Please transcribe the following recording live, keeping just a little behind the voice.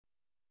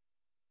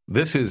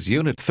This is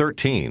Unit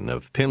 13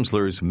 of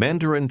Pimsleur's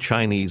Mandarin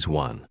Chinese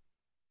 1.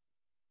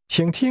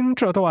 请听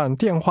这段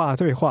电话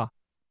对话。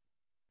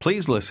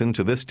 Please listen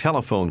to this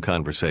telephone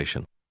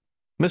conversation.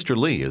 Mr.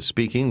 Li is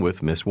speaking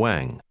with Miss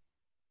Wang.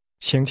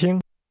 请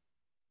听。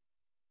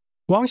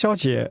王小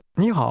姐，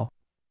你好。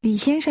李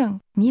先生，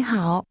你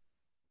好。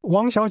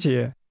王小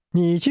姐，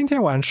你今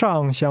天晚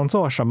上想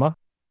做什么？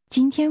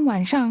今天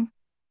晚上，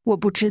我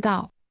不知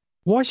道。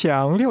我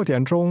想6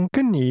点钟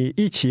跟你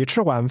一起吃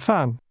晚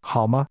饭，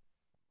好吗？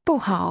不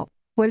好，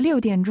我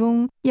6点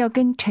钟要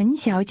跟陈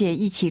小姐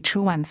一起吃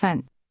晚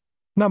饭。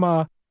那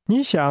么，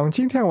你想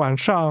今天晚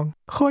上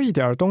喝一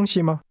点东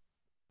西吗？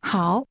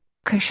好，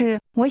可是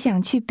我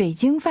想去北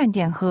京饭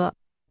店喝。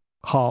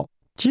好，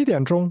几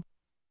点钟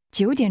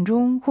？9点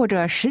钟或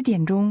者10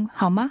点钟，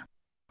好吗？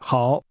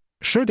好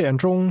，10点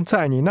钟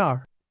在你那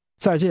儿。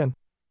再见。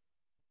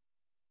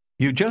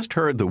 You just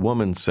heard the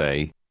woman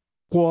say,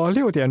 我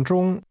6点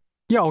钟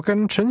要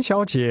跟陈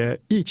小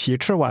姐一起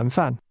吃晚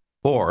饭。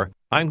 or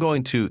I'm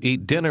going to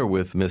eat dinner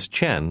with Miss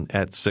Chen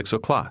at 6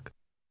 o'clock.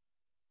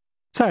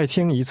 再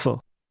听一次。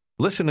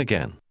 Listen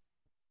again.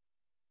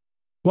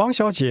 王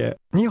小姐，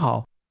你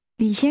好。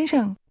李先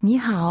生，你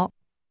好。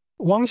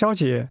王小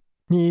姐，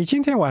你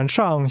今天晚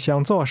上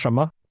想做什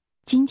么？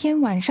今天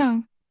晚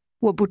上，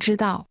我不知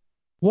道。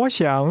我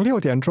想6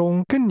点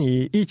钟跟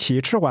你一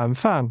起吃晚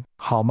饭，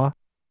好吗？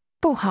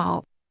不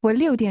好，我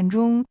6点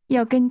钟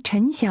要跟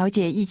陈小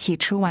姐一起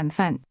吃晚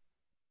饭。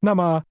那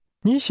么，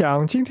你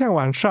想今天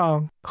晚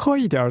上喝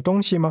一点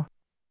东西吗？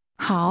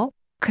好，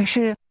可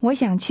是我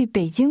想去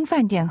北京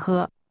饭店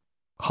喝。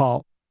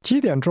好，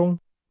几点钟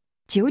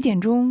？9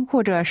点钟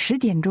或者10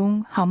点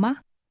钟，好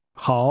吗？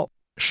好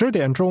，10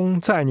点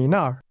钟在你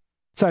那儿。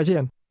再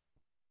见。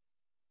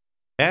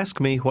 Ask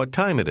me what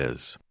time it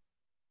is.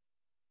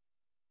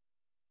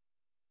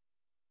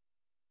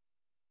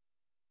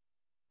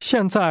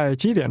 现在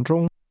几点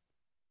钟？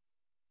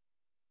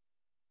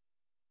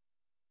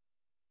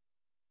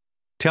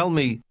 Tell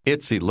me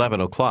it's 11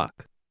 o'clock.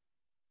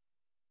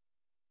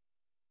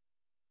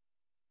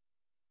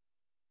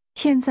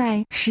 现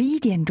在11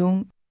点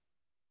钟。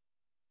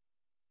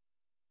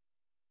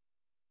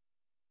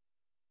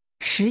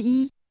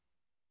11。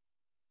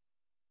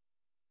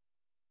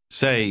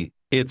Say,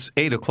 it's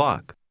 8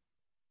 o'clock.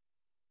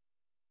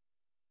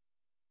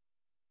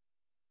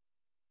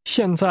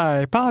 现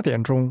在8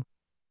点钟。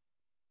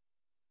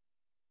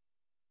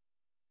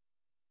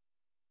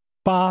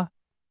8。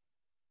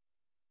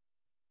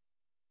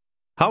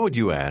 How would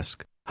you ask,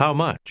 how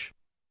much?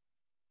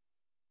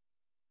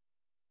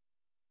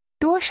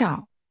 多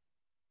少？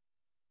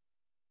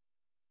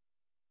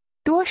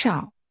多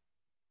少？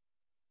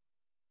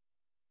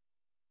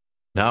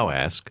 Now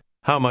ask,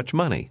 how much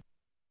money?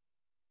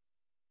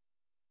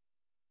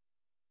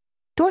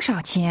 多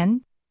少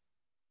钱？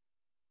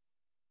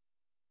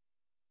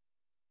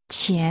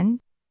钱。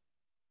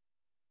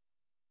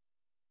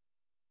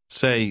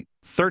 Say,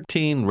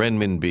 13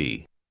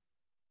 renminbi.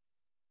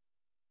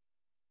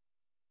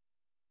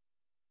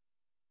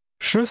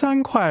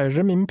 13块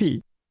人民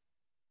币。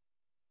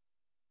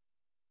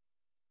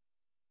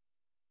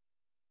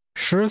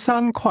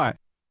13块。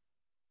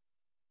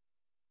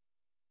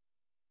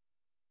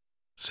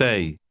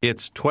 Say,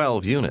 it's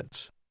 12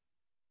 units.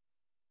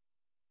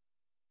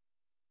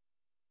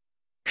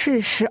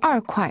 是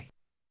12块。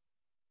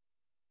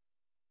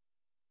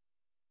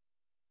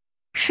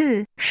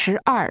是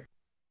12。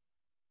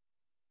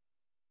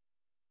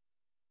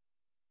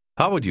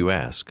 How would you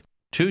ask,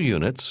 2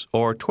 units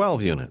or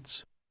 12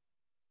 units?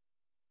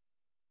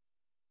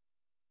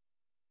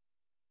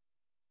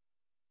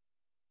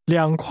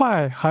 2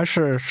块还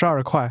是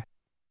12块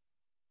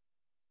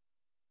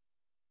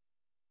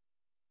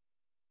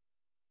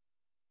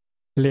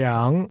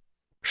？2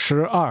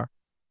 12。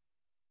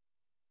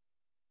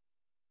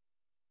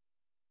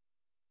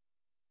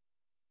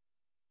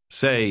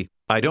 Say,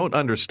 I don't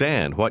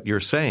understand what you're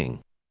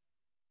saying.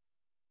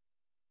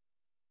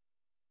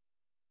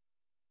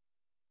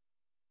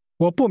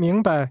 我不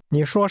明白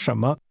你说什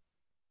么。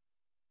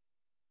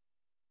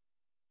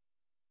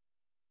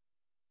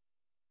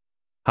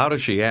 How does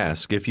she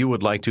ask if you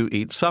would like to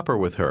eat supper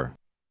with her?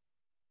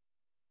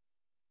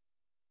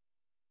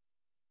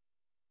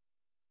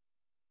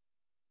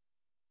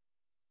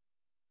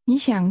 你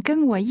想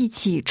跟我一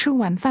起吃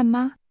晚饭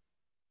吗？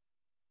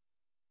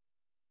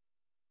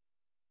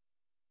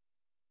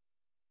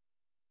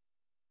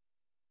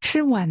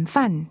 吃晚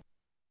饭。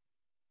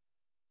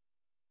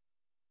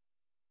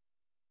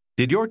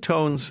 Did your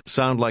tones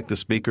sound like the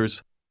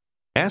speaker's?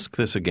 Ask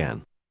this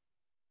again.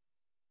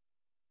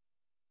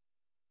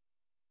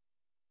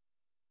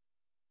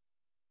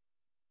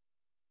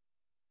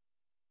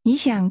 你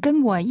想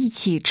跟我一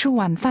起吃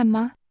晚饭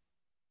吗？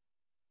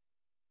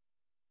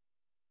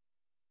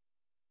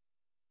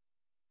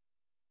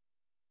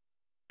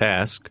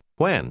 Ask,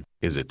 when?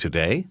 Is it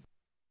today?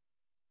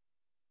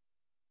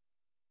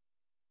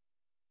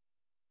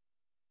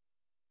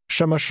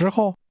 什么时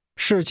候？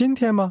是今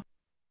天吗？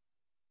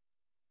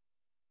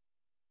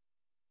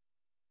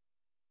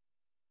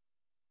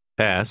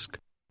 Ask,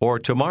 or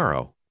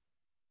tomorrow.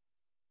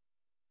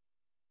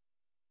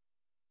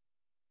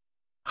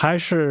 还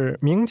是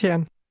明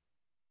天？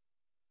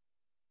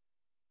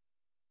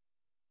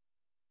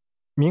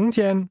明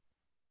天。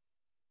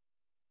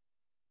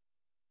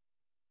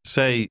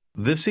Say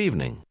this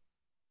evening.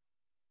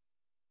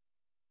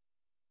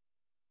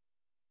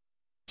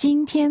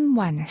 今天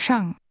晚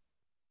上。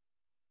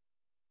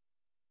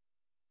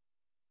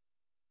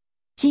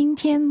今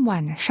天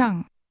晚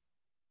上。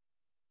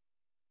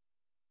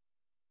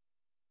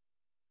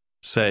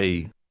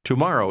Say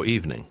tomorrow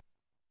evening.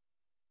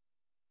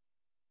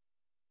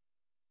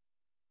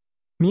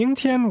 明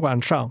天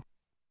晚上。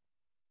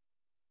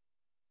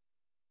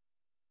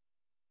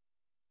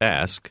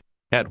Ask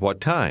at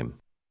what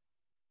time.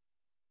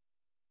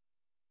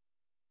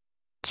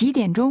 几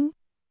点钟？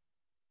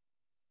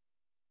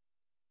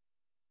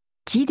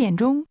几点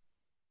钟？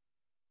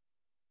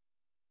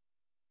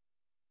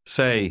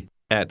 Say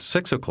at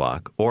 6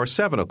 o'clock or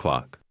 7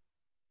 o'clock.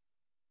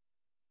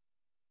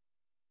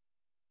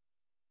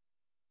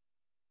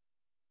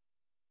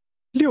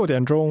 6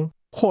点钟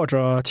或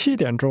者7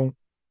点钟。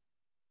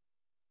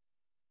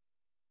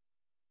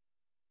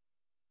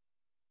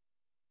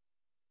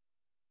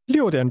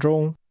6点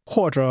钟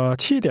或者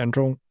7点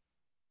钟。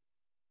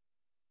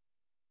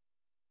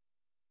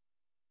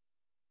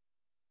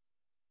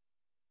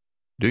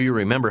Do you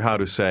remember how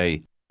to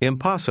say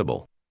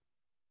impossible?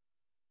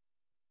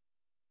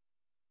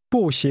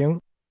 不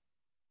行。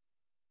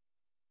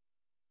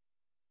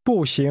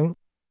不行。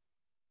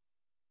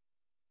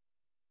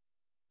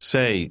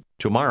Say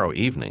tomorrow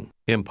evening.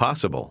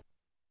 Impossible.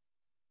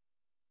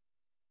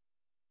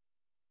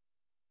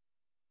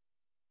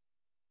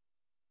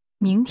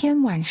 明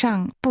天晚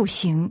上不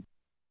行。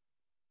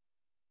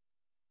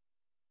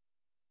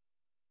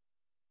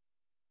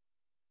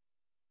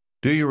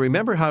Do you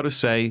remember how to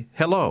say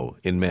hello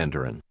in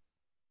Mandarin?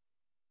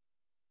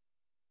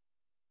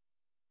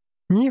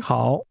 你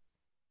好。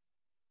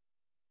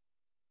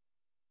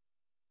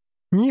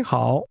你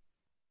好。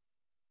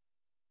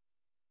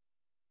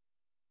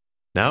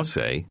Now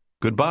say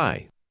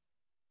goodbye.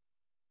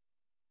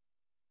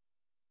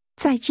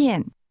 再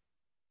见。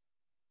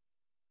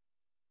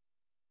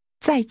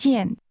再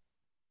见。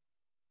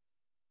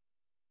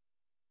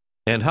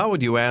 And how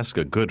would you ask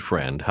a good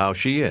friend how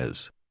she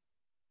is?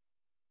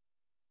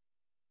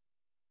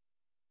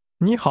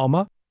 你好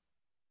吗？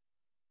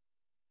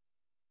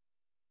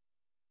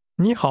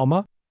你好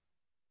吗？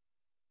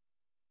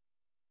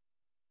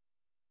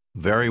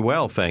 Very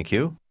well, thank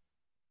you.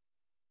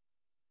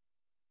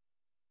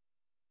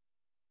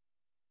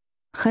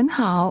 很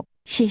好，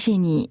谢谢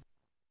你。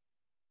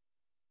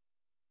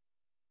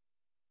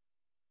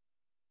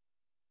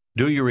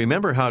 Do you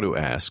remember how to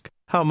ask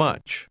how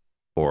much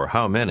or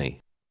how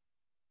many?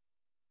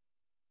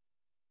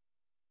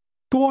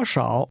 多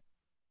少？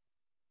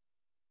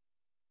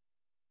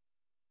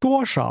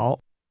多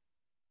少？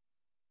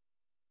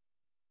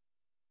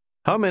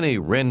 How many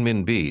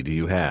renminbi do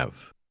you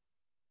have?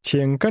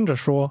 请跟着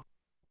说。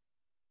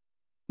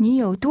你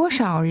有多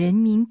少人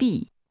民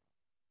币？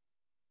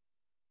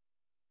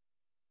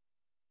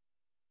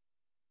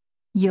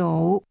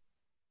有。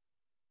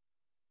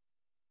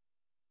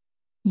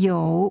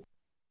有。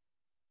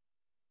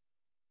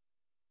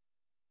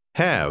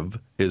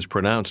 Have is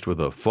pronounced with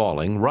a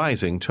falling,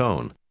 rising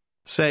tone.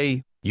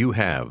 Say, you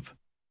have.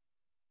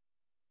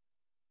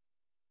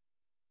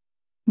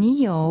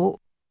 你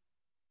有。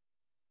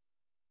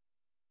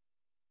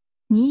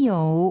你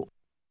有。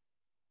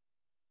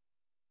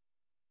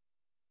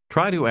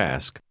 Try to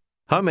ask,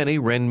 how many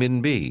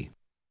renminbi?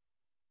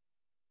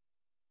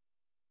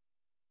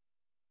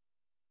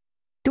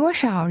 多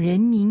少人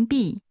民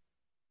币？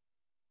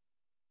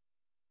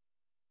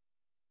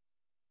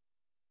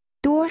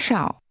多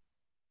少？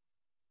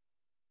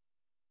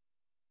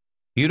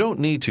 You don't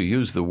need to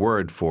use the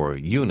word for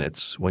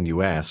units when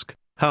you ask,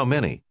 how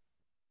many?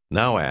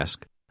 Now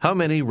ask, how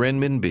many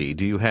renminbi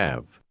do you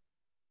have?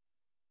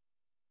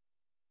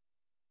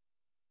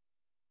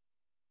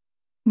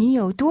 你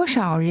有多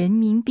少人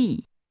民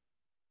币？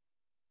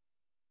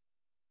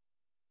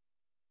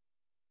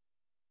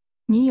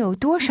你有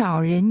多少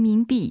人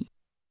民币？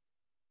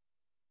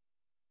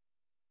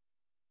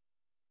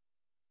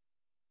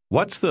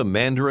 What's the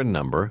Mandarin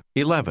number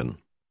 11?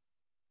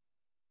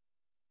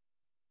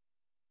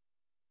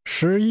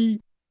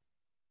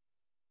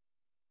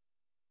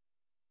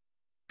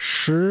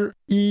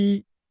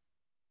 11。11。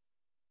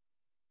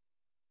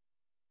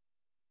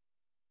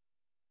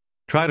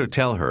 Try to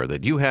tell her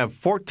that you have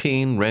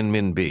 14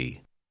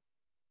 renminbi.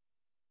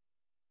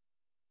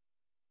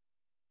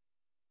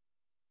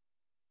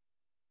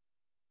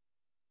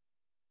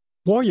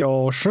 我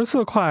有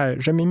14块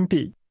人民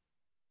币。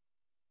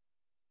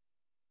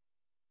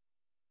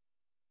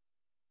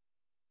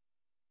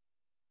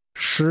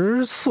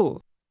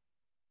14。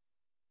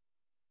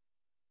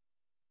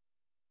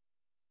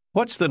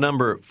 What's the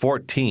number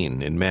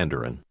 14 in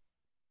Mandarin?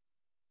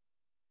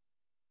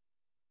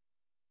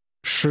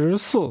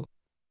 14。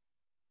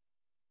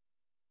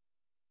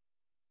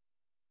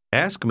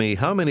 Ask me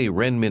how many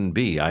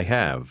renminbi I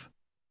have.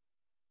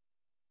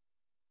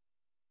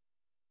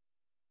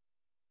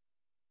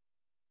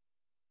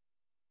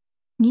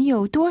 你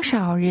有多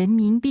少人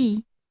民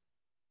币？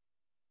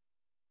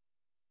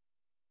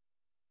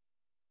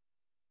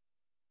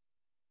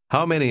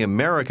 How many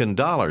American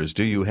dollars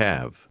do you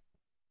have?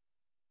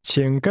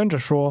 请跟着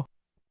说。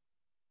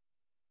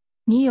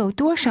你有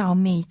多少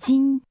美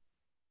金？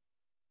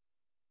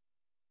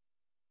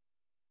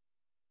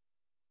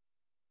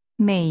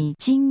美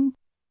金，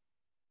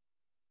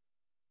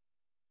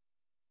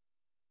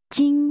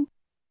金，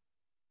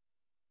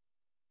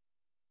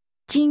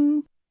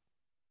金，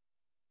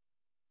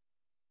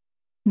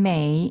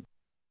美，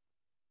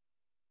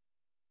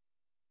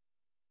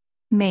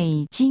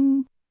美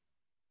金。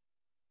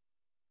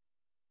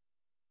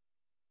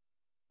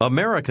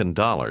American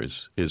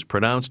dollars is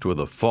pronounced with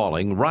a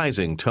falling,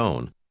 rising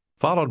tone,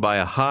 followed by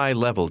a high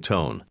level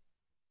tone.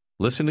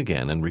 Listen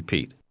again and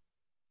repeat.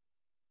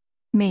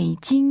 美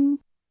金，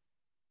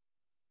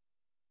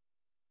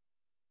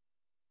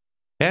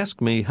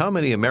 Ask me how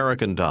many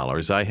American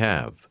dollars I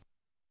have.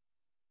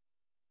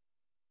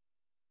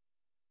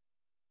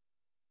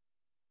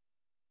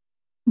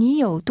 你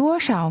有多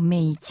少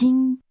美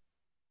金？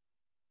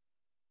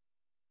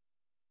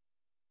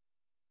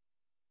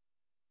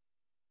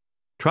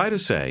 Try to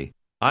say,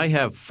 I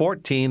have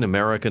 14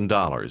 American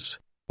dollars,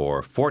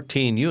 or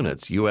 14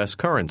 units U.S.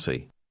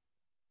 currency.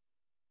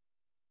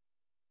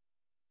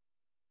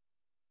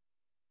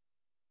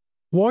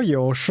 我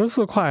有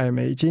14块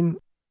美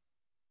金。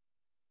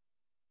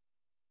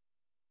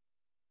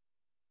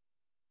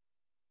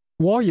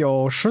我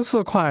有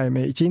14块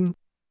美金。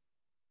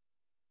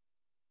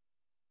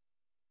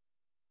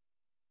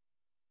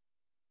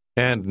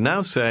And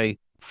now say,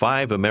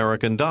 5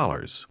 American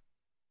dollars.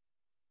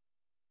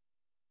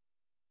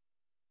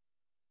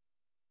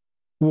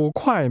 5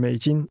块美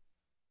金。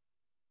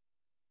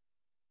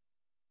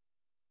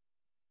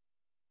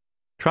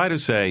Try to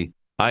say,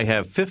 I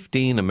have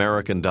 15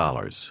 American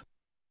dollars.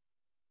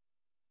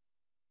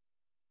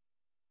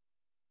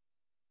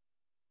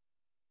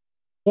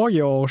 我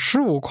有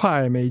15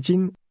块美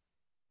金。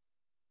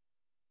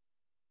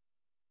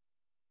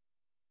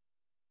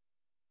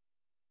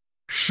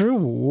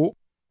15。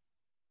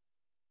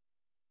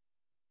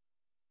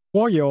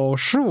我有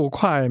15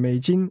块美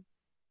金。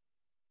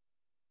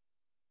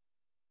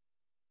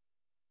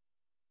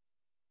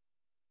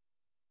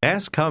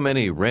Ask how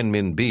many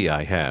renminbi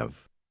I have.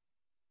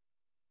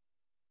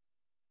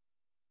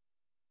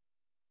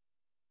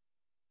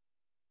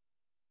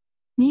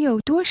 你有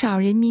多少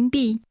人民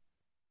币？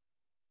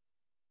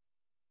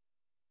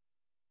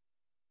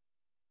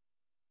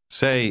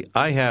 Say,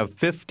 I have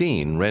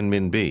 15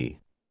 renminbi.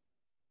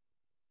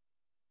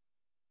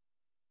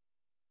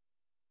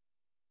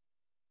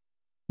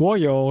 我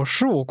有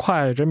15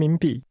块人民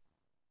币。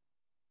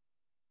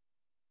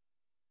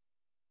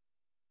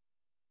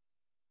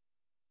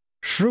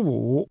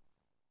15。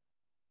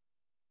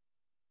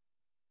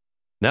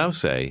Now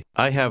say,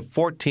 I have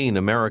 14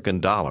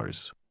 American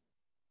dollars.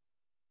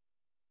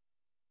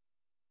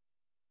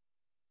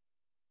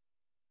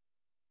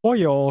 我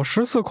有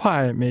14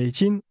块美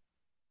金。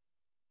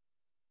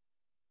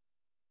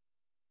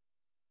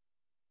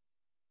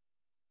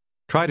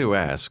Try to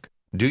ask,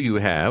 do you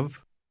have?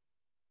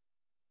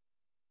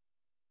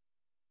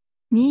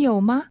 你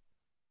有吗？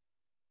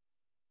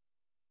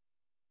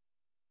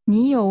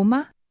你有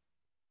吗？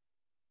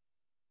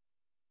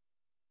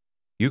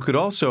 You could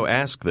also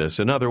ask this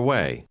another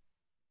way.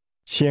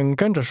 请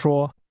跟着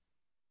说。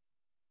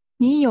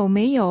你有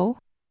没有？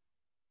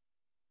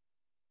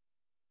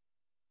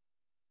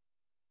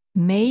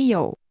没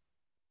有。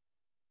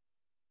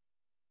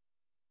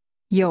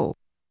有。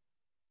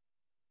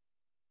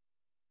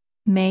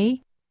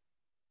没。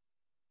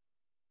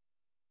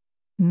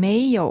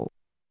没有。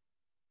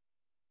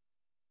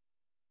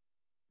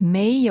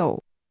没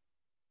有。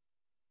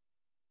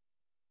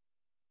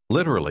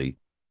 Literally,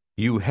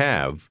 you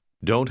have,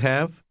 don't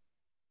have?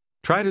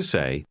 Try to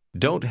say,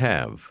 don't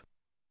have.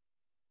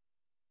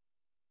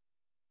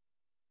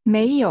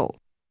 没有。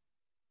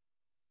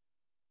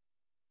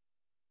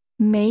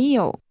没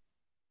有。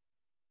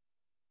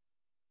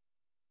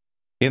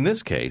 In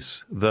this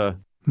case,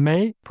 the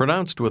没，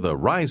 pronounced with a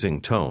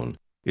rising tone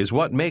is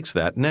what makes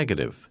that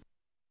negative.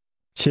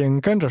 请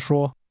跟着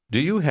说。Do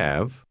you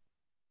have?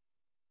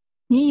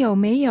 你有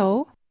没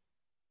有？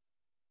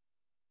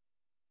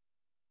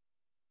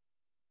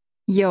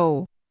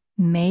有，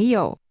没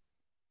有。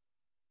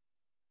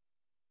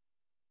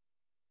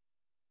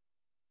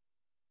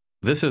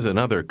 This is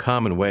another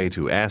common way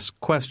to ask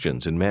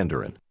questions in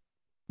Mandarin.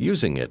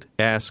 Using it,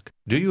 ask,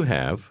 do you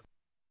have?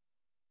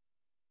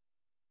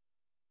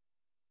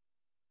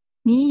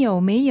 你有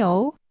没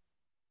有？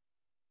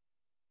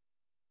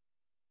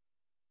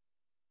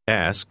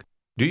 Ask,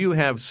 do you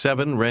have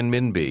 7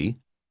 renminbi?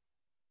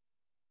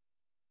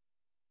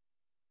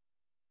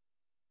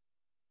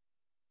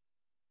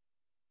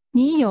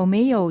 你有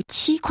没有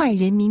7块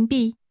人民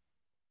币？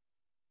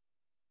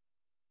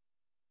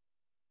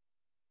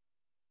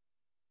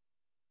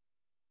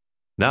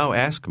 Now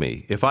ask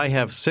me if I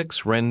have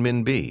 6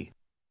 renminbi.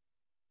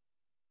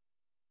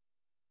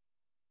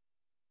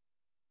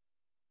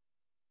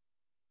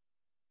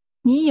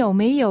 你有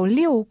没有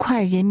6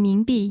块人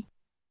民币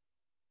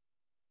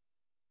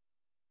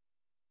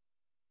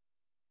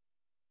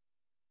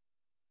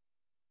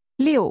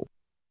？6，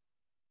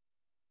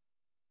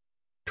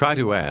 Try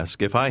to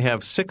ask if I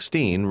have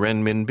 16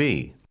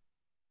 renminbi.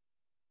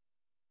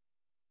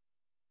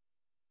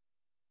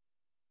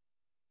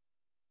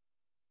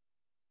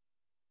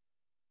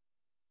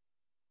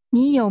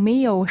 你有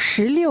没有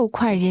16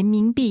块人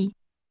民币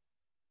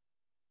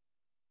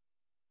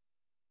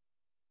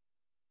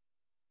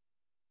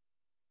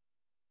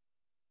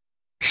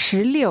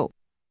？16，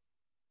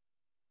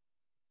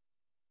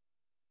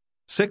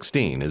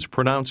 16 is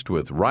pronounced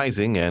with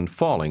rising and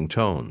falling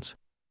tones.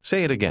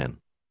 Say it again.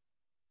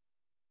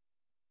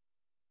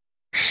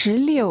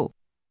 16，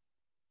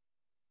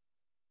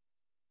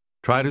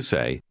 Try to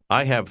say,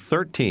 I have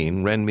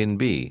 13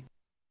 renminbi.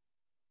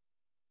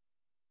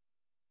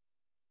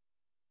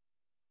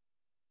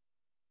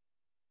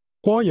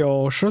 我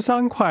有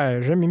13块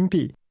人民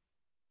币。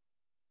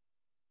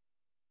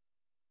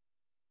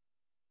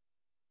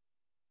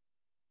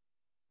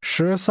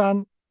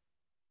13，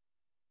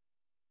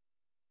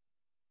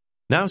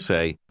 Now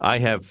say, I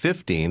have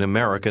 15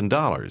 American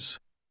dollars.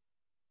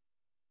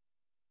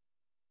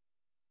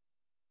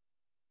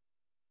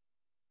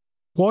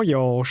 我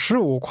有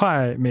15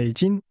块美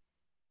金。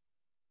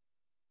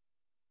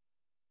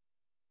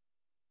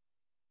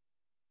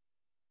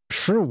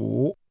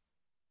15，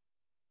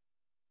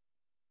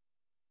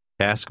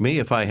 Ask me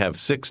if I have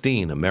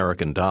 16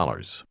 American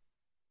dollars.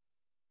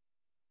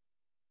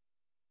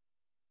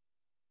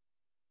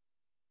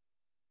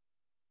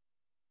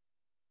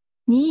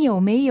 你有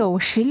没有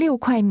16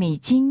块美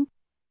金？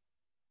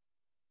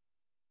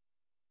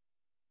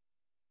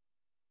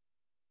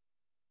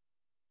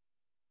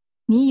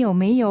你有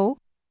没有？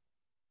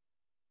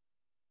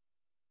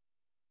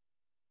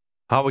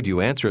 How would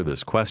you answer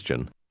this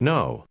question?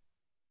 No.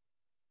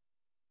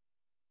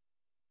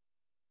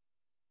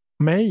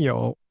 没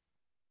有。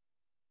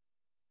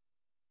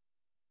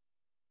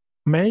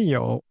没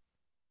有。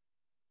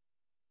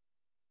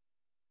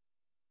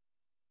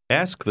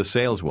 Ask the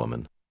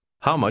saleswoman,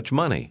 how much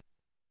money?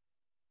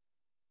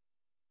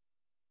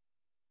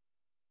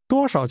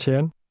 多少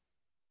钱？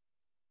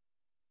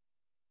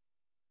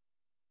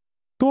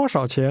多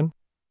少钱？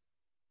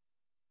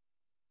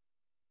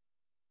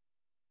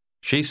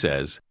 She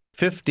says,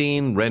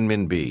 15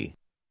 renminbi.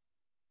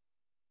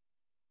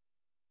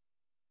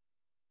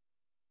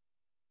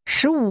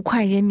 15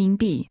块人民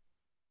币。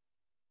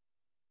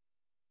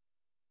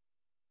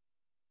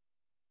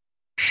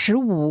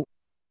15，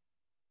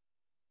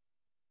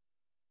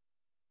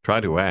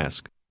 Try to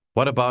ask,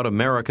 what about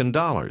American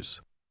dollars?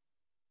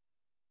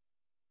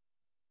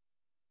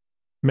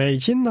 美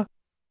金呢？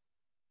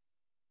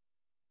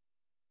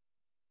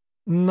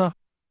呢？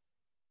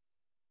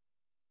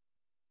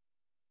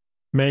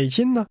美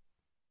金呢？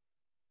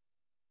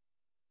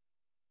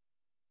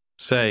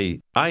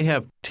 Say, I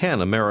have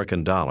 10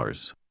 American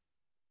dollars.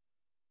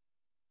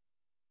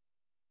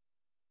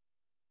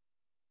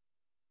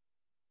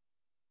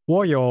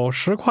 我有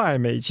10块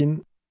美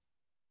金。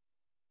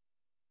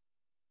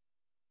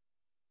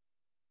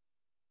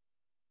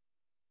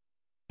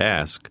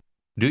Ask,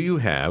 do you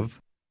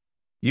have?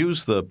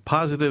 Use the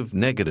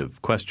positive-negative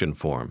question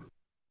form.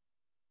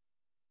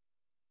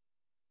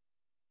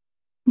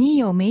 你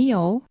有没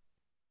有？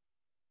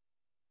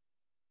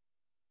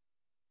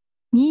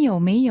你有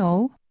没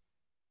有？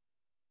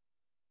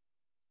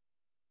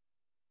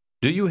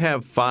 Do you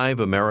have 5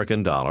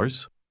 American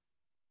dollars?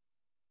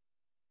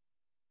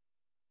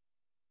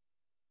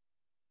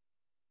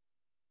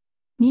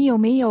 你有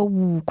没有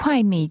5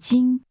块美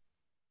金？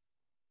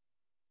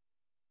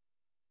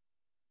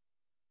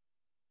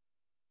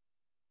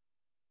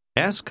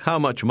 Ask how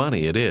much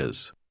money it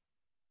is.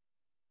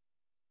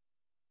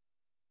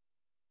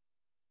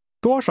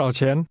 多少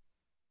钱？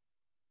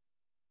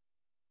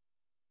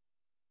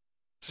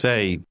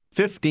 Say,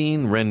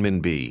 15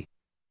 renminbi.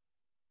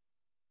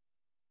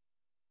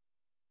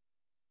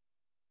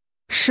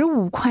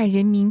 15块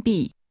人民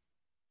币。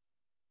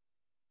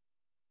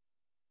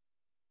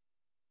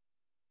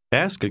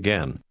Ask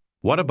again,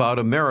 what about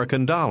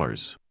American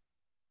dollars?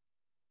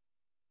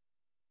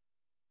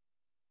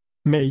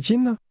 美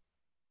金呢？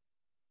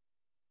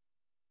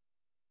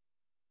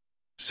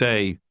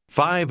 Say,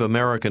 5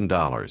 American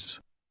dollars.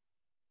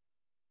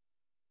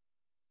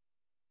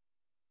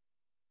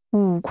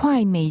 5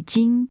块美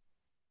金。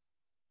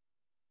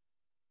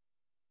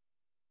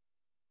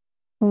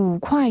5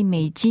块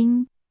美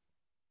金。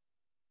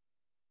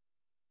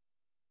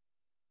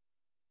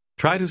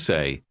 Try to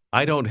say,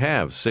 I don't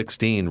have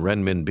 16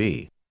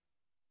 renminbi.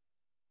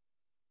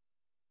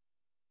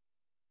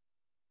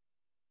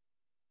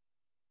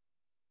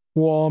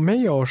 我没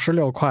有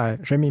16块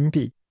人民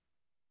币。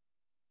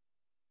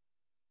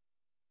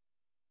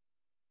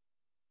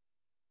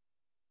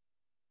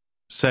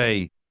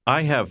Say,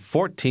 I have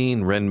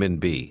 14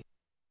 renminbi.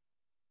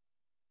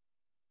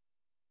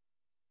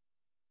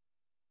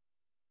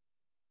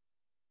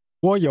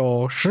 我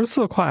有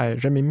14块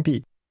人民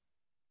币。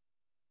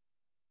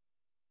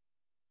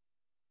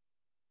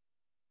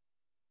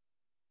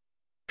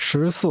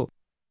14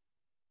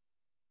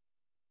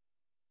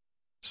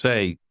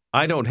 Say,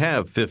 I don't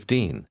have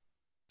 15.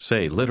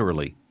 Say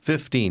literally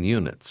 15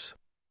 units.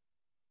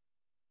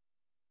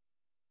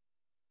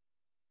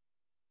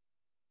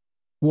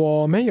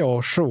 我没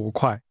有15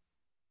块。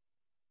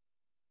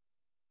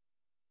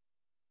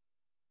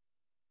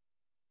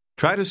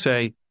 Try to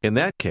say, in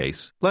that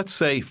case, let's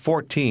say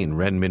 14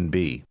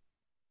 renminbi.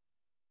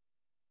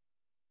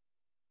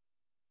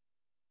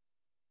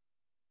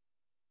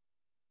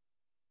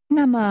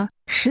 那么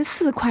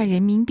14块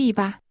人民币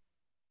吧。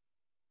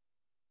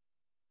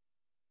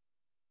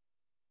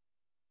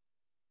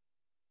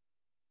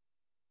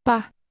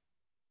吧。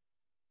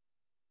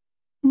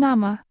那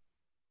么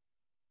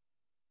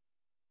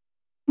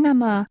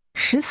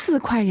14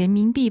块人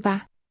民币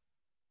吧。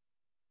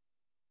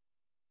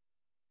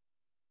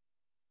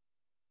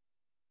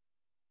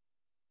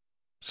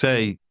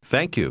Say,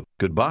 thank you,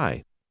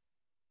 goodbye.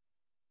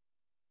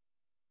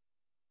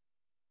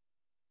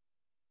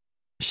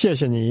 谢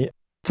谢你，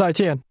再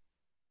见。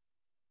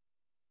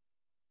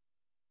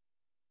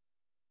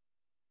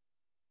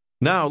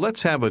 Now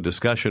let's have a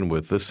discussion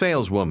with the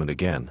saleswoman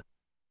again.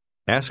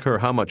 Ask her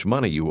how much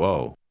money you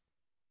owe.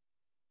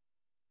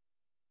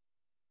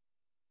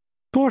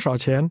 多少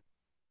钱？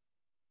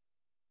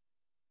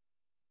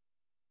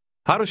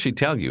 How does she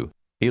tell you?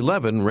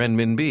 11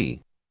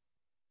 renminbi.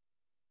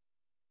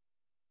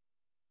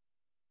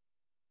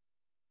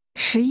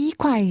 11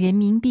块人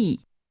民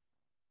币。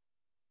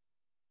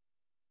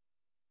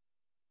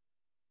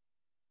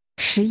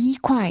11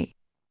块。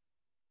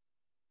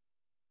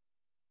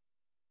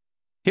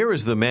 Here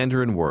is the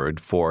Mandarin word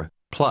for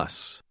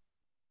plus.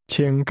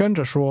 请跟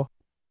着说。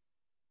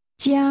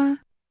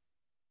加。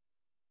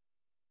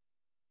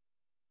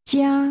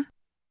加。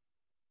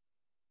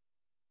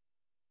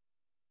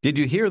 Did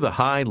you hear the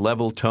high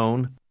level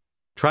tone?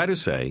 Try to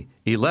say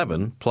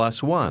 11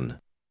 plus 1.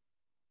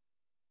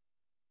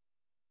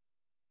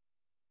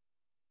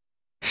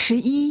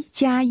 11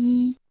加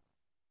1。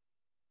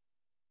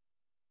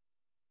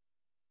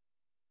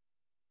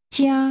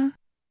加。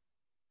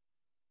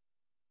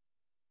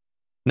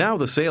 Now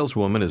the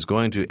saleswoman is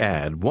going to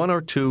add 1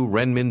 or 2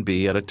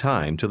 renminbi at a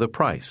time to the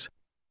price.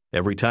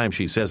 Every time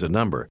she says a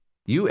number,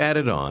 you add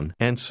it on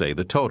and say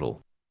the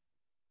total.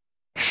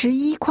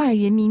 11块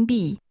人民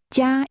币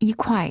加1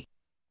块。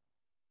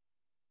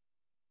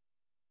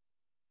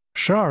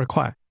12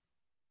块。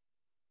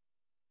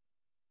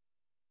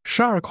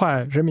12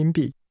块人民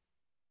币。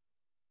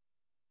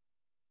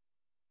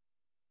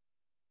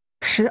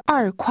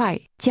12块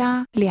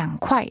加2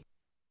块。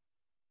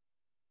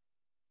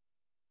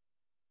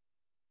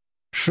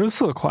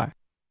14块。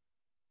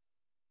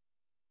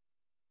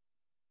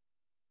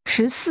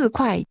14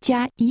块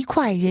加1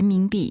块人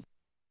民币。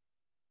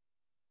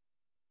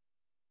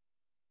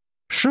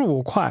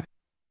15块。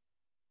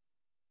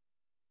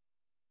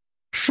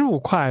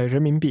15块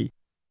人民币。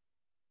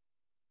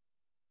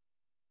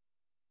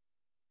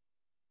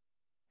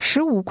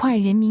15块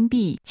人民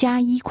币加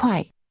1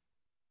块。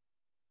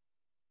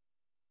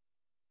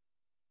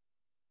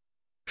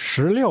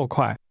16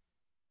块。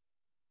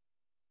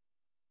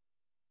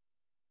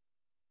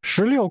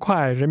16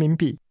块人民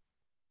币。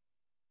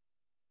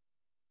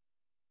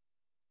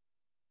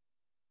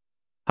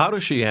 How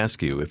does she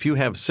ask you if you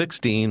have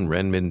 16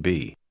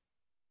 renminbi?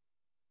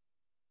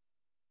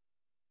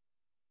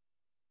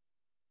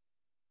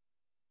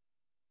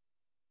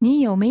 你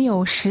有没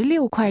有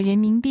16块人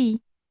民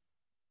币？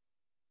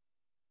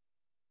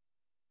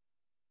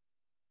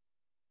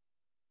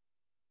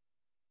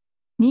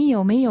你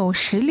有没有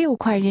16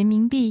块人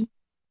民币？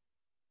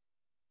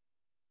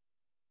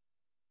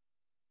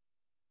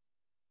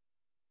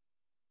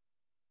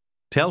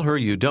 Tell her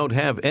you don't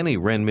have any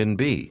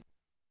renminbi.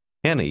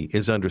 Any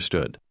is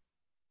understood.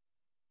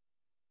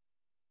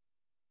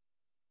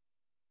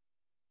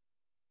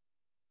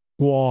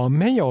 我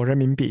没有人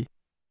民币。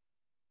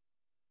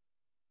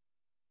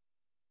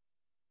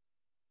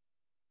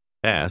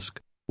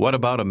 Ask, what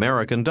about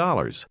American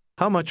dollars?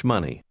 How much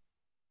money?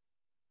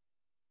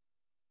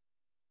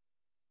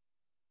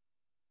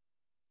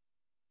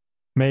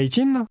 美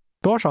金呢？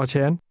多少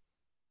钱？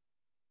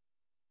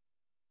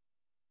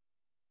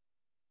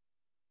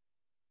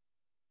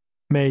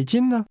美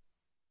金呢？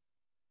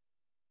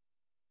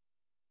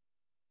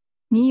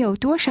你有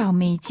多少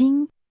美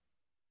金？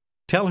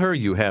 Tell her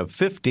you have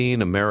 15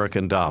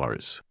 American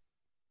dollars.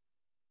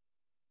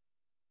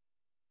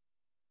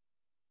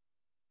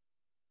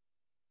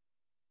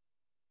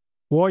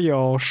 我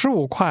有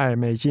15块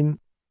美金。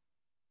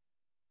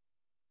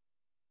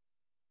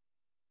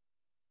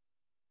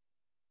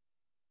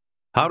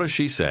 How does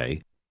she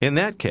say? In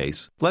that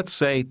case, let's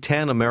say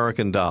 10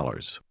 American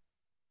dollars.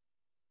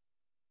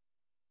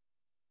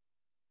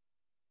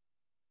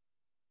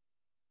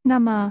 那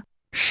么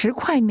10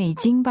块美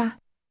金吧。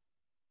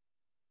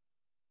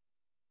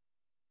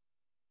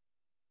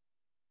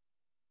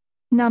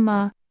那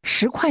么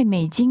10块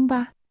美金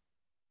吧。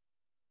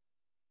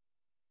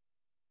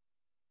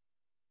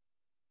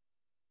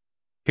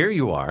Here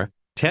you are,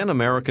 10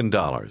 American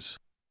dollars.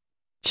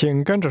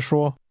 请跟着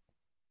说。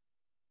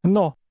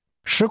No，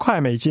 10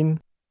块美金。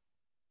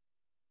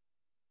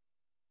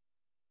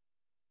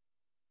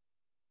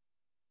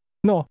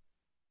No,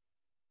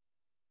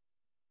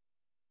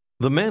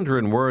 The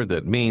Mandarin word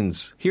that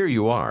means here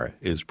you are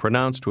is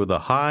pronounced with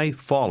a high,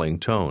 falling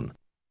tone.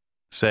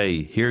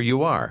 Say, here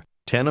you are,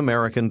 10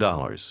 American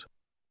dollars.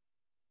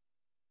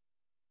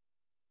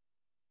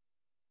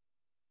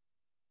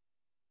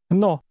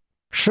 no,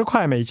 10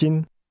块美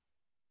金。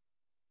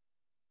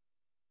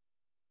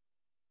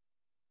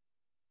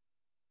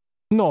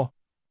No,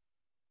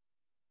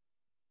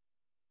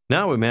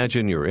 Now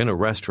imagine you're in a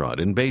restaurant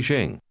in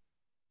Beijing.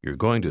 You're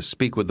going to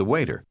speak with the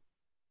waiter.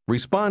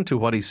 Respond to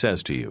what he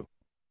says to you.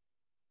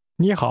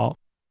 你好，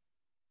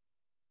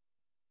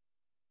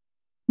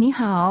你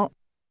好，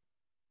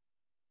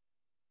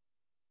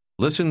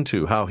 Listen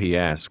to how he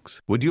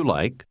asks, would you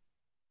like?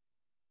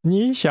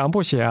 你想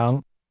不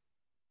想？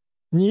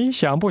你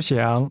想不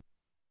想？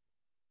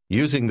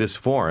 Using this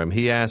form,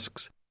 he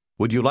asks,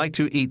 would you like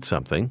to eat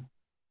something?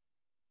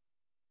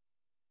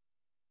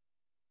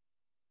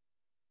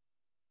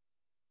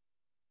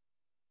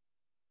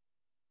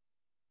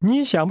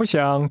 你想不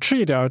想吃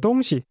一点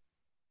东西？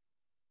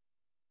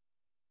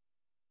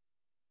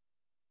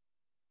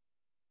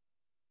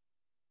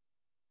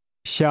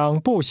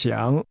想不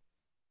想？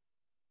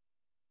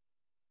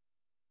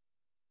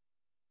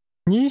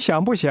你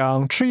想不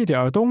想吃一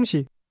点东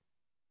西？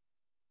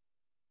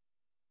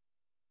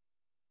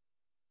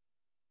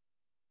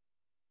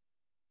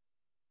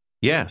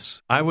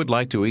 Yes, I would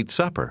like to eat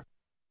supper.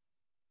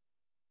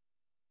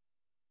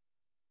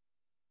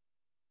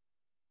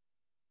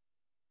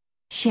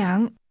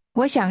 想，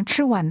我想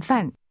吃晚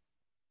饭。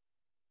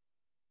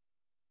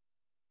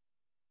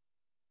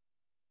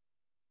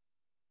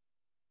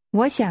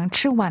我想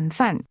吃晚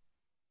饭。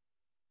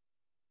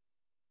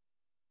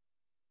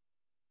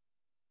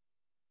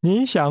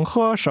你想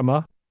喝什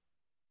么？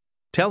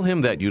 Tell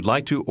him that you'd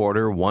like to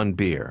order one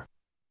beer.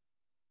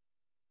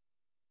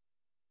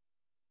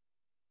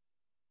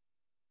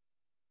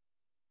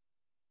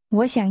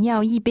 我想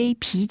要一杯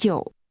啤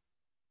酒。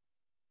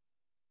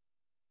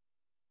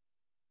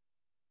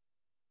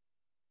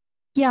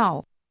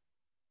要，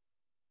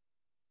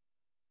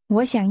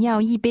我想要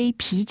一杯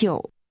啤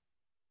酒。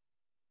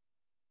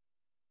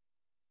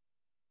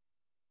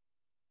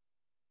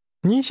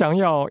你想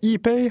要一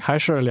杯还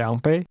是2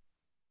杯？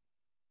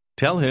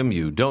 Tell him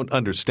you don't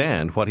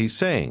understand what he's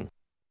saying.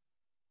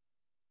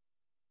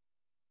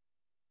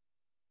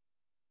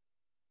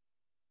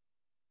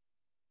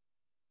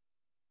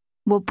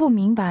 我不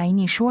明白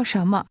你说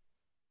什么。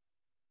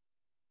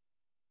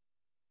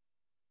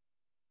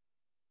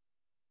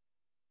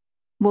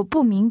我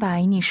不明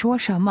白你说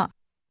什么。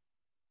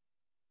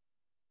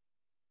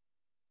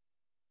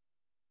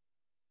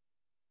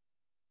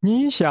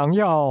你想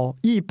要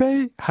一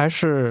杯还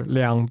是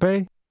2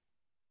杯？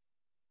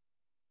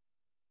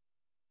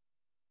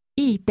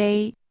一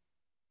杯。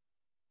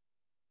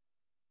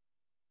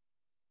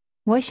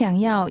我想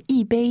要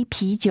一杯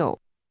啤酒。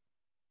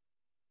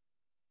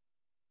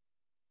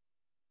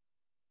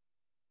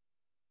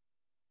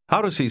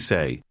How does he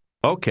say,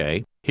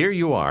 okay, here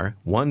you are,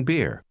 one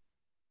beer?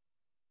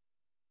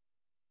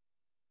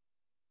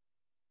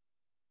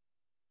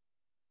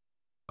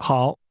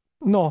 好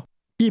 ，No，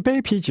 一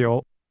杯啤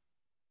酒。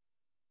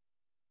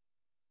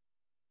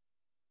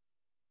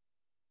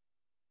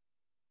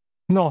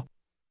No，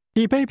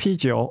 一杯啤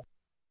酒。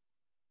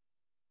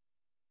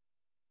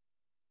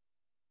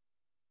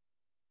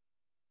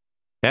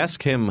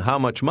Ask him how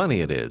much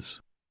money it is.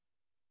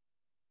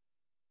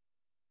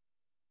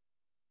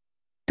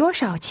 多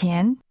少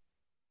钱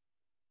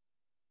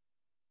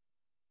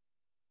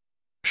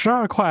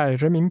12块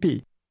人民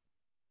币。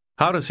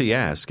How does he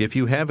ask if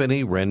you have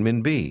any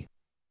renminbi?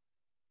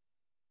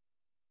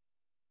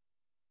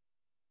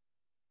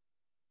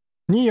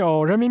 你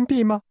有人民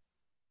币吗？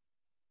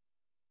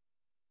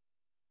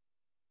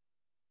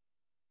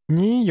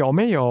你有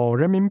没有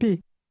人民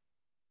币？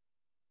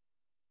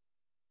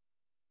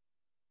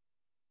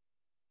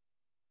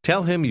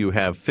 Tell him you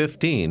have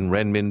 15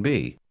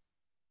 renminbi.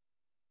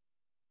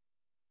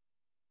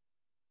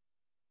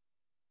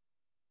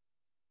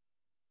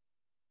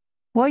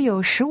 我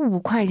有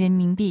15块人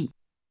民币。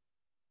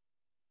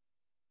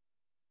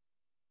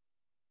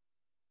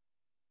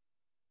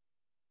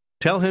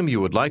Tell him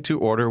you would like to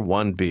order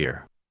one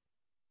beer.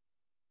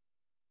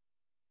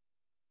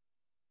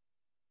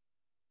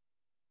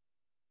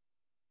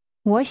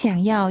 我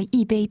想要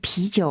一杯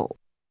啤酒。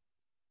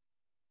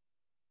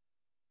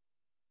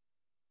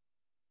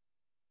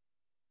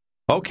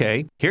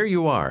Okay, here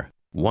you are,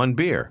 one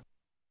beer.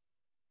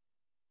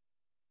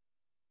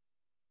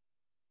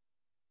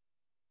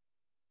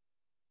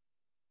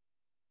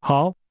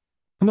 好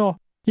 ，No，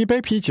 一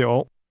杯啤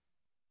酒。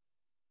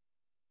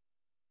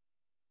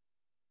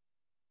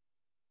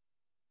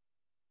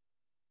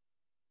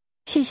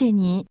谢谢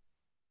你。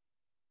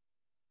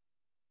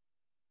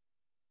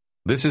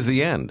This is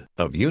the end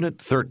of Unit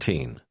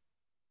 13.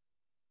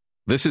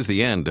 This is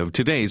the end of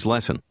today's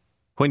lesson.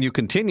 When you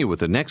continue with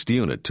the next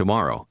unit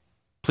tomorrow,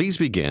 please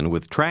begin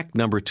with track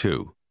number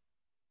 2.